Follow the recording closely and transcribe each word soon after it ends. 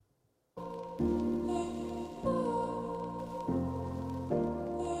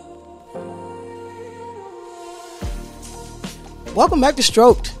Welcome back to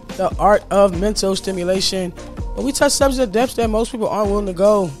Stroked, the art of mental stimulation, where we touch subjects at depths that most people aren't willing to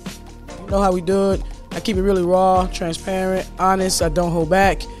go. You know how we do it. I keep it really raw, transparent, honest. I don't hold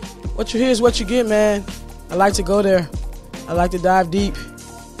back. What you hear is what you get, man. I like to go there. I like to dive deep.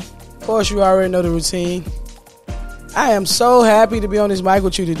 Of course, you already know the routine. I am so happy to be on this mic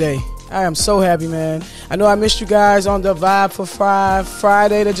with you today. I am so happy, man. I know I missed you guys on the Vibe for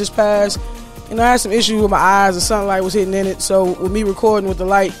Friday that just passed. You know, I had some issues with my eyes. The sunlight was hitting in it. So with me recording with the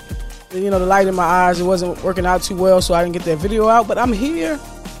light, the light in my eyes, it wasn't working out too well. So I didn't get that video out. But I'm here.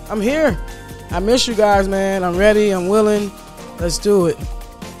 I miss you guys, man. I'm ready. I'm willing. Let's do it.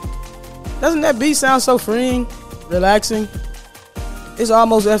 Doesn't that beat sound so freeing, relaxing? It's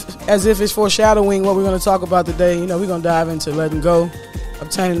almost as if it's foreshadowing what we're going to talk about today. We're going to dive into letting go,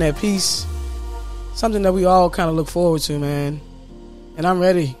 obtaining that peace. Something that we all kind of look forward to, man. And I'm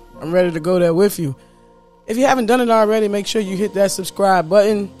ready. I'm ready to go there with you. If you haven't done it already, make sure you hit that subscribe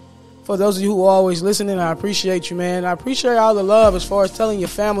button. For those of you who are always listening, I appreciate you, man. I appreciate all the love as far as telling your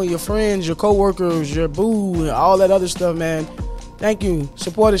family, your friends, your coworkers, your boo, and all that other stuff, man. Thank you.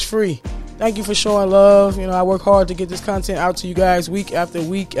 Support is free. Thank you for showing love. I work hard to get this content out to you guys week after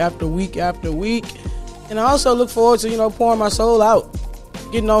week after week after week. And I also look forward to, pouring my soul out,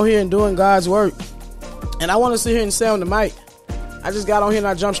 getting on here and doing God's work. And I want to sit here and say on the mic, I just got on here and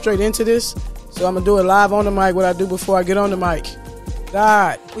I jumped straight into this. So I'm going to do it live on the mic, what I do before I get on the mic.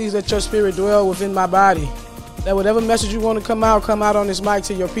 God, please let your spirit dwell within my body. That whatever message you want to come out on this mic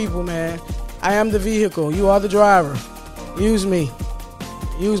to your people, man. I am the vehicle. You are the driver. Use me.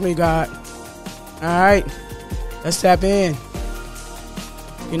 Use me, God. All right. Let's tap in.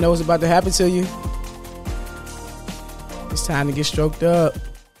 You know what's about to happen to you. It's time to get stroked up.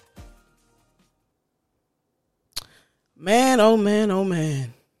 Man, oh man, oh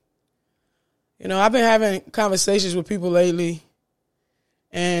man. I've been having conversations with people lately,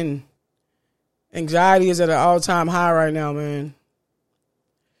 and anxiety is at an all-time high right now, man.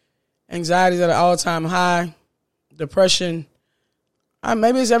 Anxiety is at an all-time high. Depression.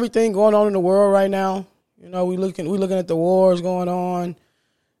 Maybe it's everything going on in the world right now. We looking at the wars going on.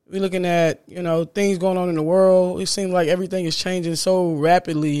 We looking at, things going on in the world. It seems like everything is changing so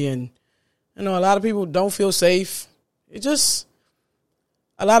rapidly, and a lot of people don't feel safe. It's just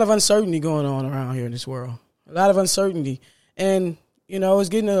a lot of uncertainty going on around here in this world. A lot of uncertainty. And, it's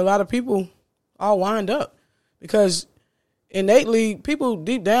getting a lot of people all wind up because innately people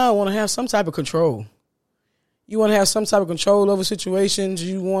deep down want to have some type of control. You want to have some type of control over situations.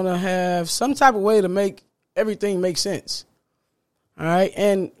 You want to have some type of way to make everything make sense. All right.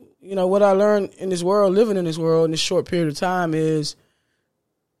 And, what I learned in this world, living in this world in this short period of time is,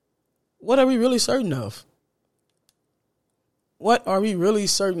 what are we really certain of? What are we really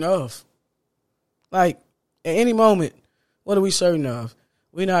certain of? Like, at any moment, what are we certain of?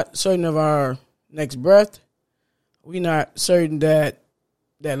 We're not certain of our next breath. We're not certain that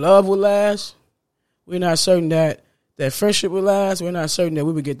love will last. We're not certain that friendship will last. We're not certain that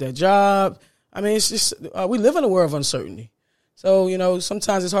we would get that job. It's just, we live in a world of uncertainty. So,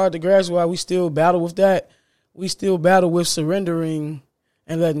 sometimes it's hard to grasp why we still battle with that. We still battle with surrendering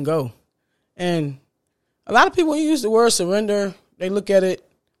and letting go. And a lot of people, when you use the word surrender, they look at it,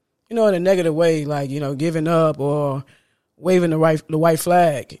 in a negative way, like, giving up or waving the white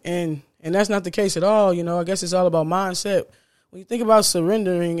flag. And that's not the case at all. I guess it's all about mindset. When you think about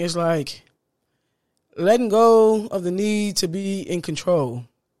surrendering, it's like letting go of the need to be in control,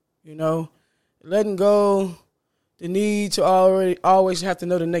 letting go the need to always have to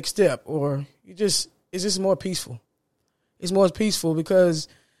know the next step, or it's just more peaceful. It's more peaceful because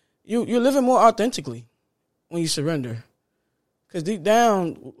you're living more authentically when you surrender. Because deep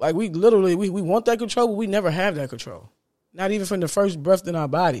down, like we want that control, but we never have that control. Not even from the first breath in our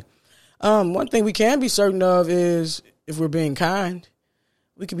body. One thing we can be certain of is if we're being kind.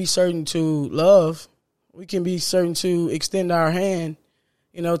 We can be certain to love. We can be certain to extend our hand,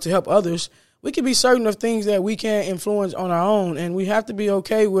 to help others. We can be certain of things that we can't influence on our own, and we have to be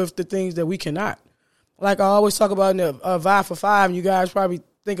okay with the things that we cannot. Like I always talk about in the Vibe for 5, and you guys probably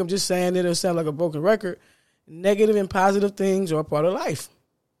think I'm just saying it'll sound like a broken record. Negative and positive things are a part of life.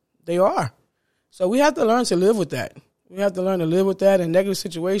 They are. So we have to learn to live with that. We have to learn to live with that, and negative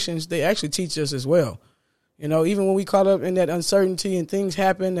situations, they actually teach us as well. Even when we caught up in that uncertainty and things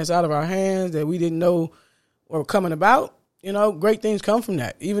happen that's out of our hands that we didn't know were coming about, great things come from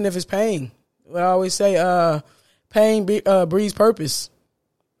that, even if it's pain. What I always say, pain breeds purpose.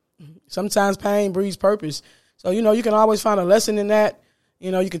 Sometimes pain breeds purpose. So, you can always find a lesson in that.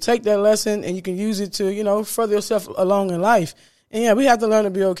 You can take that lesson and you can use it to, further yourself along in life. And yeah, we have to learn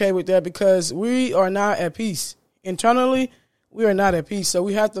to be okay with that because we are not at peace. Internally, we are not at peace. So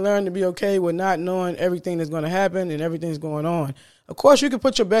we have to learn to be okay with not knowing everything that's going to happen and everything that's going on. Of course, you can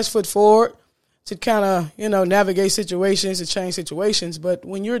put your best foot forward to kind of, navigate situations and change situations. But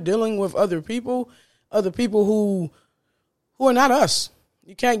when you're dealing with other people who are not us,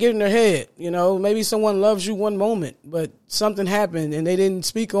 you can't get in their head. Maybe someone loves you one moment, but something happened and they didn't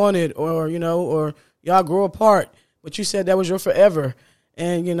speak on it, or y'all grow apart, but you said that was your forever.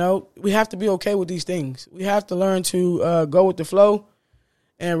 And, we have to be okay with these things. We have to learn to go with the flow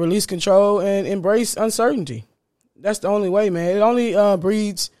and release control and embrace uncertainty. That's the only way, man. It only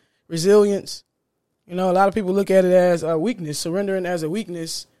breeds resilience. A lot of people look at it as a weakness, surrendering as a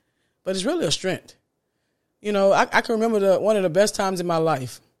weakness, but it's really a strength. I can remember one of the best times in my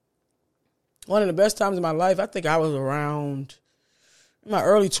life. One of the best times in my life, I think I was around in my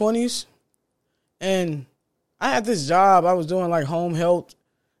early 20s, and I had this job. I was doing like home health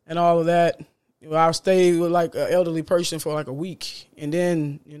and all of that. I stayed with like an elderly person for like a week, and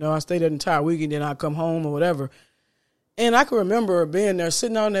then, I stayed an entire week, and then I'd come home or whatever. And I can remember being there,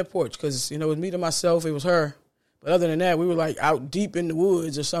 sitting out on that porch, because, it was me to myself, it was her. But other than that, we were like out deep in the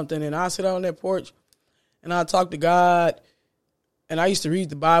woods or something, and I'd sit out on that porch, and I'd talk to God, and I used to read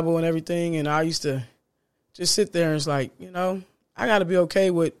the Bible and everything, and I used to just sit there, and it's like, I got to be okay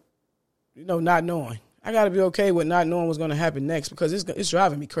with, not knowing. I got to be okay with not knowing what's going to happen next, because it's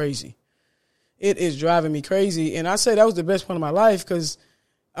driving me crazy. It is driving me crazy. And I say that was the best part of my life, because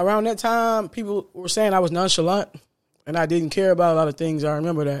around that time, people were saying I was nonchalant and I didn't care about a lot of things. I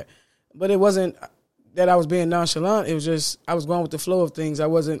remember that. But it wasn't that I was being nonchalant. It was just I was going with the flow of things. I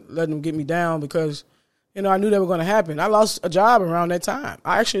wasn't letting them get me down because, I knew they were going to happen. I lost a job around that time.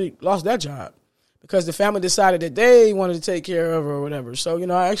 I actually lost that job because the family decided that they wanted to take care of her or whatever. So,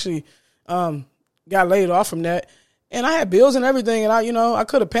 I actually got laid off from that. And I had bills and everything, and I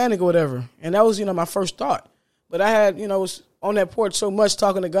could have panicked or whatever. And that was, my first thought. But I had, was on that porch so much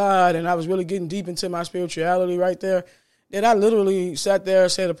talking to God, and I was really getting deep into my spirituality right there, that I literally sat there,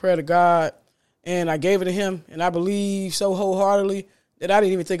 said a prayer to God, and I gave it to him. And I believed so wholeheartedly that I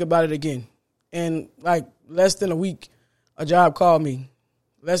didn't even think about it again. And like less than a week, a job called me.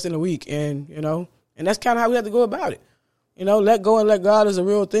 Less than a week. And, and that's kind of how we have to go about it. Let go and let God is a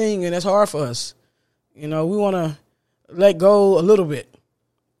real thing, and that's hard for us. We want to let go a little bit.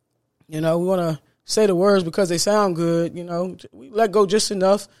 We want to say the words because they sound good. We let go just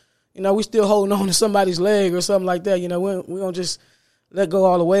enough. We still holding on to somebody's leg or something like that. We don't just let go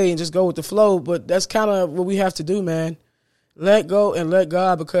all the way and just go with the flow. But that's kind of what we have to do, man. Let go and let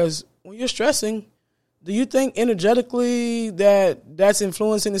God, because when you're stressing, do you think energetically that that's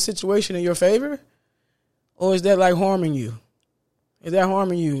influencing the situation in your favor? Or is that like harming you? Is that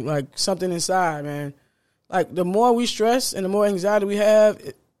harming you? Like something inside, man. Like the more we stress and the more anxiety we have,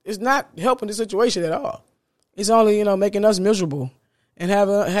 it's not helping the situation at all. It's only, making us miserable and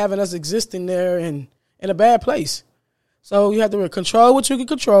having us existing there in a bad place. So you have to control what you can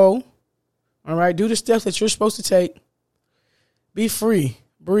control. All right. Do the steps that you're supposed to take. Be free.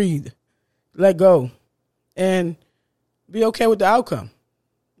 Breathe. Let go. And be okay with the outcome,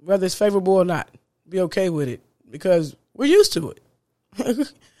 whether it's favorable or not. Be okay with it because we're used to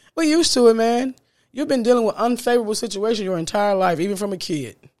it. We're used to it, man. You've been dealing with unfavorable situations your entire life, even from a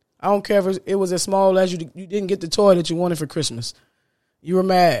kid. I don't care if it was as small as you didn't get the toy that you wanted for Christmas. You were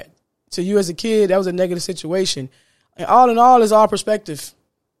mad. To you as a kid, that was a negative situation. And all in all, it's our perspective.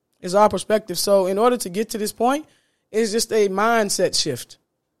 It's our perspective. So in order to get to this point, it's just a mindset shift.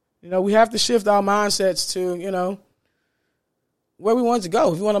 We have to shift our mindsets to, where we want to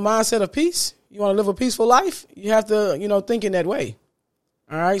go. If you want a mindset of peace, you want to live a peaceful life, you have to, think in that way.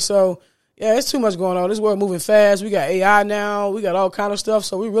 All right, so yeah, it's too much going on. This world moving fast. We got AI now. We got all kind of stuff.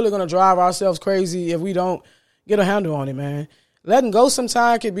 So we're really going to drive ourselves crazy if we don't get a handle on it, man. Letting go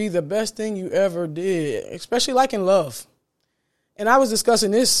sometime could be the best thing you ever did, especially like in love. And I was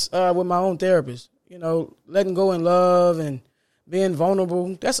discussing this with my own therapist. Letting go in love and being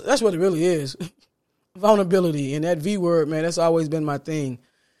vulnerable. That's what it really is. Vulnerability. And that V word, man, that's always been my thing.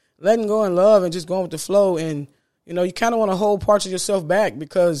 Letting go in love and just going with the flow. And, you kind of want to hold parts of yourself back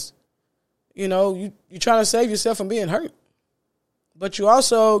because you're trying to save yourself from being hurt, but you're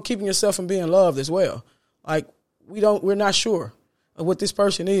also keeping yourself from being loved as well. Like we're not sure of what this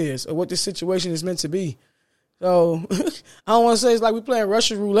person is or what this situation is meant to be. So I don't want to say it's like we're playing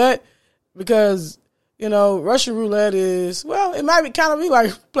Russian roulette because, Russian roulette is, well, it might be kind of be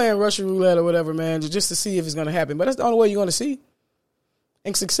like playing Russian roulette or whatever, man, just to see if it's going to happen. But that's the only way you're going to see.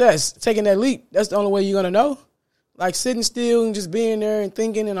 And success, taking that leap, that's the only way you're going to know. Like sitting still and just being there and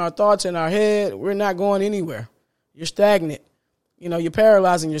thinking in our thoughts in our head, we're not going anywhere. You're stagnant. You're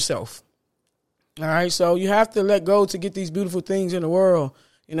paralyzing yourself. All right, so you have to let go to get these beautiful things in the world.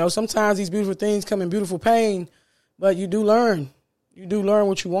 You know, sometimes these beautiful things come in beautiful pain, but you do learn. You do learn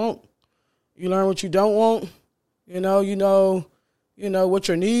what you want. You learn what you don't want. You know what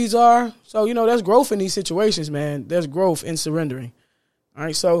your needs are. So, there's growth in these situations, man. There's growth in surrendering. All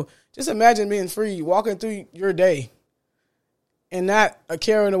right, so just imagine being free, walking through your day and not a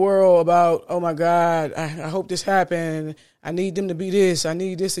care in the world about, oh, my God, I hope this happened. I need them to be this. I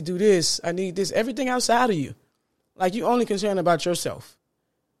need this to do this. I need this. Everything outside of you. Like, you only concerned about yourself.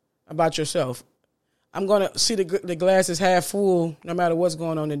 About yourself. I'm going to see the glass is half full no matter what's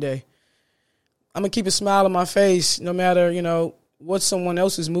going on today. I'm going to keep a smile on my face no matter, what someone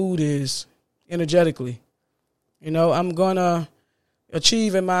else's mood is energetically. I'm going to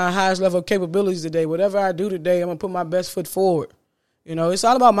achieve in my highest level of capabilities today. Whatever I do today, I'm going to put my best foot forward. It's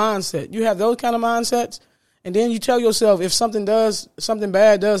all about mindset. You have those kind of mindsets, and then you tell yourself if something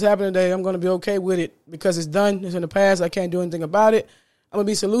bad does happen today, I'm going to be okay with it because it's done. It's in the past. I can't do anything about it. I'm going to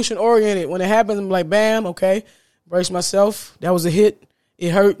be solution oriented. When it happens, I'm like, bam, okay, brace myself. That was a hit.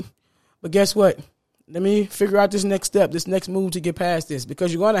 It hurt. But guess what? Let me figure out this next step, this next move to get past this,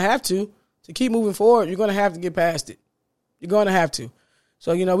 because you're going to have to keep moving forward. You're going to have to get past it. You're going to have to.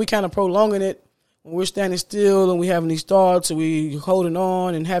 So, we kind of prolonging it when we're standing still and we having these thoughts and we holding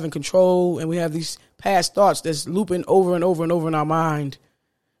on and having control, and we have these past thoughts that's looping over and over and over in our mind.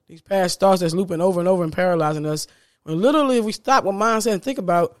 These past thoughts that's looping over and over and paralyzing us. When literally if we stop with mindset and think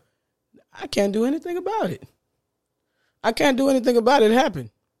about, I can't do anything about it. I can't do anything about it. It happened.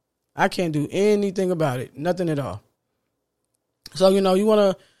 I can't do anything about it. Nothing at all. So, you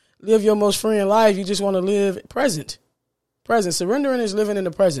want to live your most freeing life. You just want to live present. Present. Surrendering is living in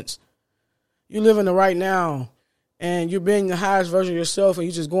the presence. You live in the right now, and you're being the highest version of yourself, and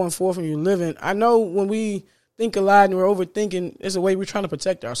you're just going forth and you're living. I know when we think a lot and we're overthinking, it's a way we're trying to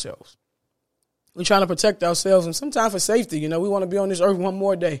protect ourselves. We're trying to protect ourselves, and sometimes for safety, we want to be on this earth one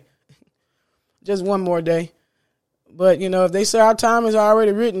more day. Just one more day. But, if they say our time is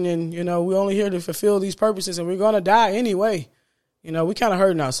already written and, we're only here to fulfill these purposes and we're going to die anyway, we kind of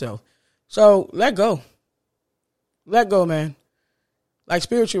hurting ourselves. So let go. Let go, man. Like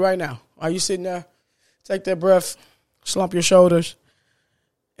spiritually right now. Are you sitting there? Take that breath, slump your shoulders,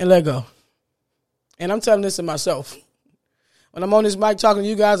 and let go. And I'm telling this to myself. When I'm on this mic talking to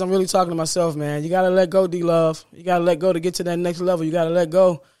you guys, I'm really talking to myself, man. You got to let go, D-Love. You got to let go to get to that next level. You got to let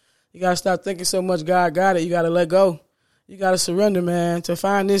go. You got to stop thinking so much God got it. You got to let go. You got to surrender, man. To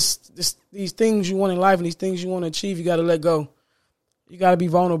find these things you want in life and these things you want to achieve, you got to let go. You got to be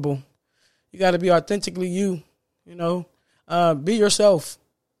vulnerable. You got to be authentically you, be yourself.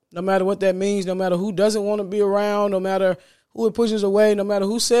 No matter what that means, no matter who doesn't want to be around, no matter who it pushes away, no matter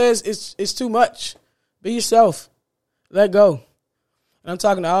who says it's too much. Be yourself. Let go. And I'm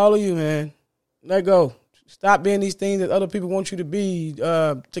talking to all of you, man. Let go. Stop being these things that other people want you to be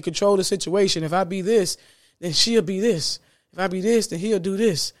to control the situation. If I be this, then she'll be this. If I be this, then he'll do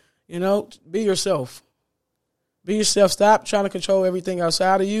this. Be yourself. Be yourself. Stop trying to control everything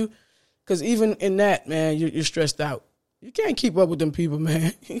outside of you, because even in that, man, you're stressed out. You can't keep up with them people,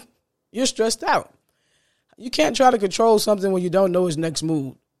 man. You're stressed out. You can't try to control something when you don't know his next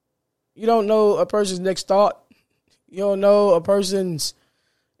move. You don't know a person's next thought. You don't know a person's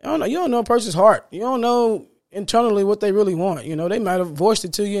heart. You don't know internally what they really want. They might have voiced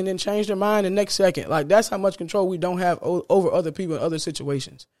it to you and then changed their mind the next second. Like, that's how much control we don't have over other people in other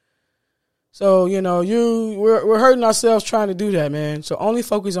situations. So, we're hurting ourselves trying to do that, man. So only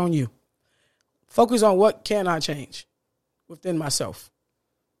focus on you. Focus on what can I change within myself.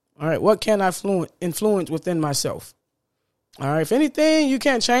 All right, what can I influence within myself? All right, if anything, you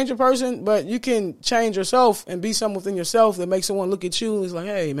can't change a person, but you can change yourself and be something within yourself that makes someone look at you and is like,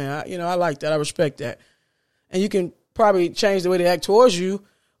 hey, man, I like that. I respect that. And you can probably change the way they act towards you,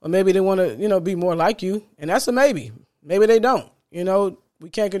 or maybe they want to, be more like you. And that's a maybe. Maybe they don't. We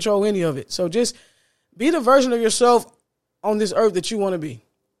can't control any of it. So just be the version of yourself on this earth that you want to be.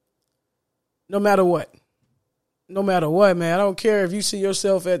 No matter what. No matter what, man. I don't care if you see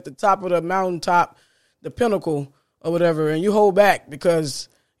yourself at the top of the mountaintop, the pinnacle or whatever, and you hold back because,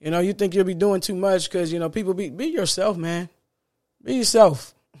 you think you'll be doing too much because, people be yourself, man. Be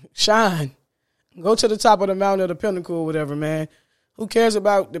yourself. Shine. Go to the top of the mountain or the pinnacle or whatever, man. Who cares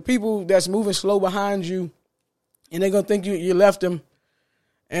about the people that's moving slow behind you, and they're going to think you left them,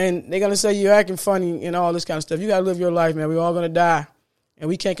 and they're going to say you're acting funny and all this kind of stuff. You got to live your life, man. We're all going to die. And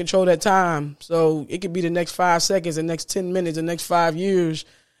we can't control that time. So it could be the next 5 seconds, the next 10 minutes, the next 5 years.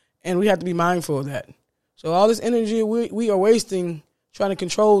 And we have to be mindful of that. So all this energy we are wasting trying to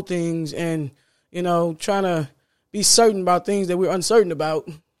control things and, trying to be certain about things that we're uncertain about.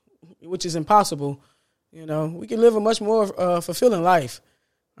 which is impossible, we can live a much more fulfilling life.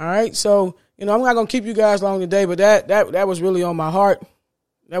 All right. So, I'm not going to keep you guys long today, but that was really on my heart.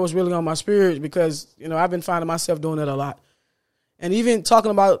 That was really on my spirit because, I've been finding myself doing that a lot. And even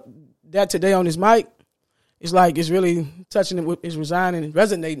talking about that today on this mic, it's like it's really touching it, it's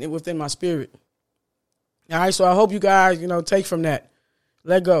resonating within my spirit. All right. So I hope you guys, take from that.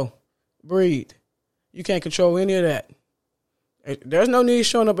 Let go. Breathe. You can't control any of that. There's no need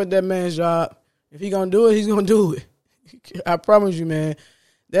showing up at that man's job. If he's going to do it, he's going to do it. I promise you, man.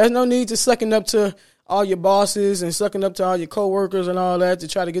 There's no need to sucking up to all your bosses and sucking up to all your coworkers and all that to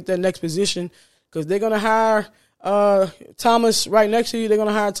try to get that next position because they're going to hire Thomas right next to you. They're going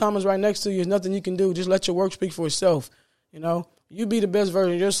to hire Thomas right next to you. There's nothing you can do. Just let your work speak for itself. You be the best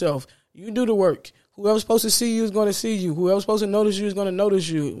version of yourself. You do the work. Whoever's supposed to see you is going to see you. Whoever's supposed to notice you is going to notice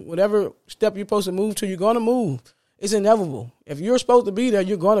you. Whatever step you're supposed to move to, you're going to move. It's inevitable. If you're supposed to be there,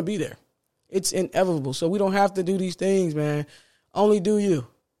 you're going to be there. It's inevitable. So we don't have to do these things, man. Only do you,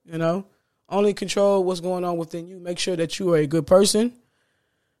 Only control what's going on within you. Make sure that you are a good person.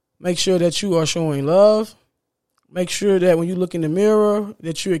 Make sure that you are showing love. Make sure that when you look in the mirror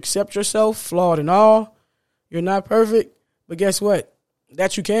that you accept yourself, flawed and all. You're not perfect, but guess what?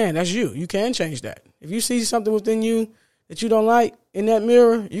 That you can. That's you. You can change that. If you see something within you that you don't like in that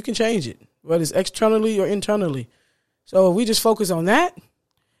mirror, you can change it, whether it's externally or internally. So if we just focus on that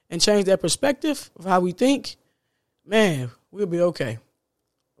and change that perspective of how we think, man, we'll be okay.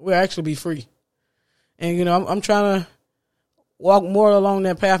 We'll actually be free. And, I'm trying to walk more along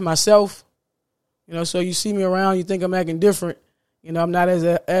that path myself. So you see me around, you think I'm acting different. I'm not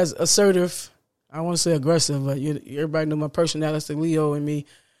as assertive. I don't want to say aggressive, but everybody know my personality, Leo and me.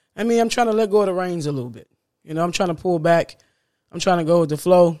 I'm trying to let go of the reins a little bit. I'm trying to pull back. I'm trying to go with the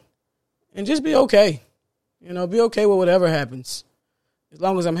flow and just be okay. Be okay with whatever happens. As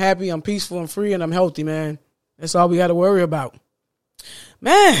long as I'm happy, I'm peaceful, I'm free, and I'm healthy, man. That's all we got to worry about.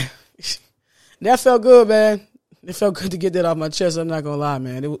 Man, that felt good, man. It felt good to get that off my chest. I'm not going to lie,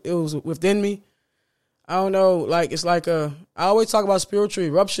 man. It was within me. I don't know, it's like I always talk about spiritual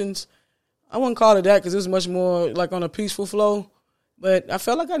eruptions. I wouldn't call it that because it was much more like on a peaceful flow. But I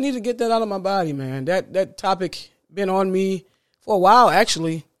felt like I needed to get that out of my body, man. That topic been on me for a while,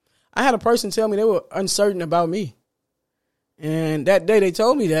 actually. I had a person tell me they were uncertain about me. And that day they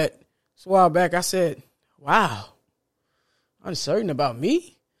told me that. So a while back I said, wow, uncertain about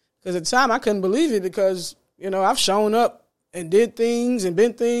me? Because at the time I couldn't believe it because, I've shown up and did things and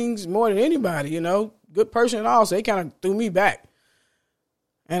been things more than anybody, Good person and all. So they kind of threw me back.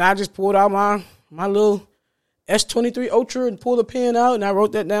 And I just pulled out my little S23 Ultra and pulled a pen out and I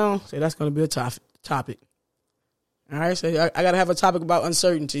wrote that down. Say that's going to be a topic. All right. So I got to have a topic about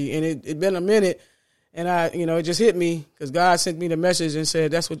uncertainty. And it been a minute and it just hit me because God sent me the message and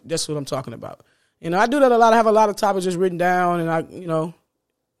said, that's what I'm talking about. I do that a lot. I have a lot of topics just written down and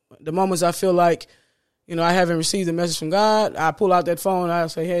the moments I feel like, I haven't received a message from God, I pull out that phone and I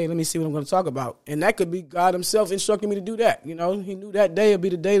say, hey, let me see what I'm going to talk about. And that could be God himself instructing me to do that. He knew that day would be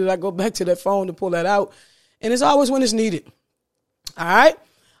the day that I go back to that phone to pull that out. And it's always when it's needed. All right.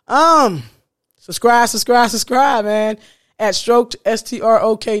 Subscribe, man. At Stroked,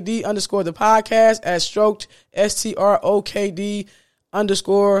 STROKD _ the podcast. At Stroked, STROKD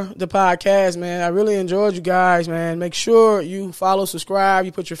 _ the podcast, man. I really enjoyed you guys, man. Make sure you follow, subscribe,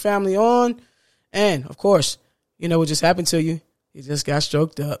 you put your family on. And, of course, what just happened to you? You just got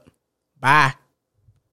stroked up. Bye.